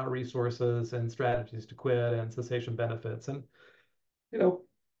information about resources and strategies to quit and cessation benefits. And, you know,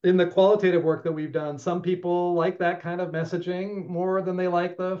 in the qualitative work that we've done, some people like that kind of messaging more than they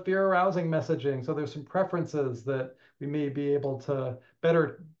like the fear arousing messaging. So there's some preferences that we may be able to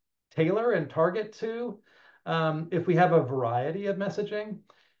better tailor and target to if we have a variety of messaging.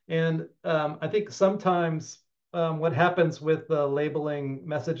 And I think sometimes what happens with the labeling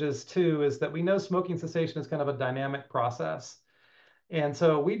messages too is that we know smoking cessation is kind of a dynamic process. And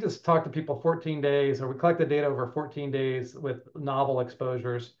so we just talked to people 14 days, or we collected data over 14 days with novel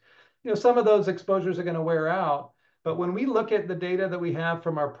exposures. You know, some of those exposures are going to wear out. But when we look at the data that we have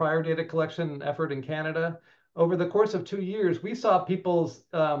from our prior data collection effort in Canada, over the course of 2 years, we saw people's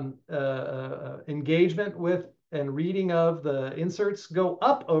engagement with and reading of the inserts go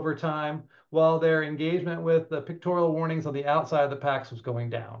up over time, while their engagement with the pictorial warnings on the outside of the packs was going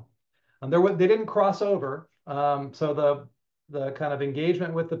down. They didn't cross over. So the kind of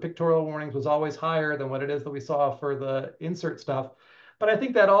engagement with the pictorial warnings was always higher than what it is that we saw for the insert stuff. But I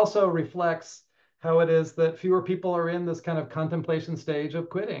think that also reflects how it is that fewer people are in this kind of contemplation stage of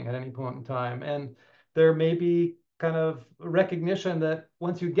quitting at any point in time. And there may be kind of recognition that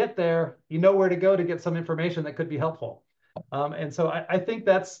once you get there, you know where to go to get some information that could be helpful. And so I think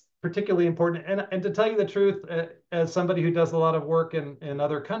that's particularly important. And to tell you the truth, as somebody who does a lot of work in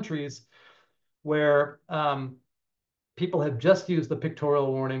other countries where people have just used the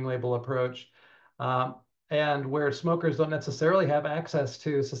pictorial warning label approach, and where smokers don't necessarily have access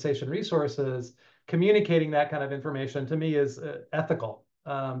to cessation resources, communicating that kind of information to me is ethical,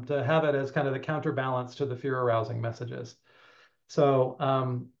 to have it as kind of the counterbalance to the fear-arousing messages. So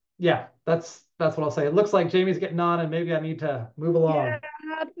yeah, that's what I'll say. It looks like Jamie's getting on, and maybe I need to move along. Yeah,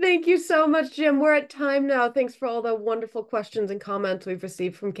 thank you so much, Jim. We're at time now. Thanks for all the wonderful questions and comments we've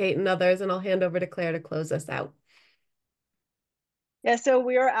received from Kate and others, and I'll hand over to Claire to close us out. Yeah, so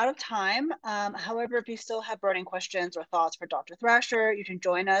we are out of time. However, if you still have burning questions or thoughts for Dr. Thrasher, you can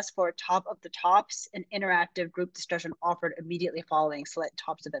join us for Top of the Tops, an interactive group discussion offered immediately following select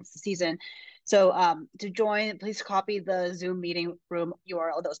Tops events this season. So to join, please copy the Zoom meeting room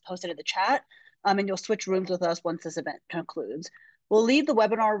URL that was posted in the chat, and you'll switch rooms with us once this event concludes. We'll leave the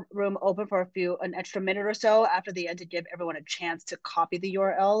webinar room open for an extra minute or so after the end to give everyone a chance to copy the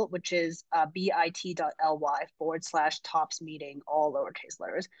URL, which is bit.ly/tops meeting, all lowercase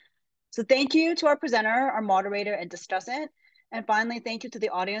letters. So thank you to our presenter, our moderator, and discussant. And finally, thank you to the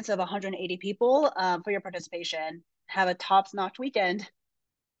audience of 180 people for your participation. Have a top-notch weekend.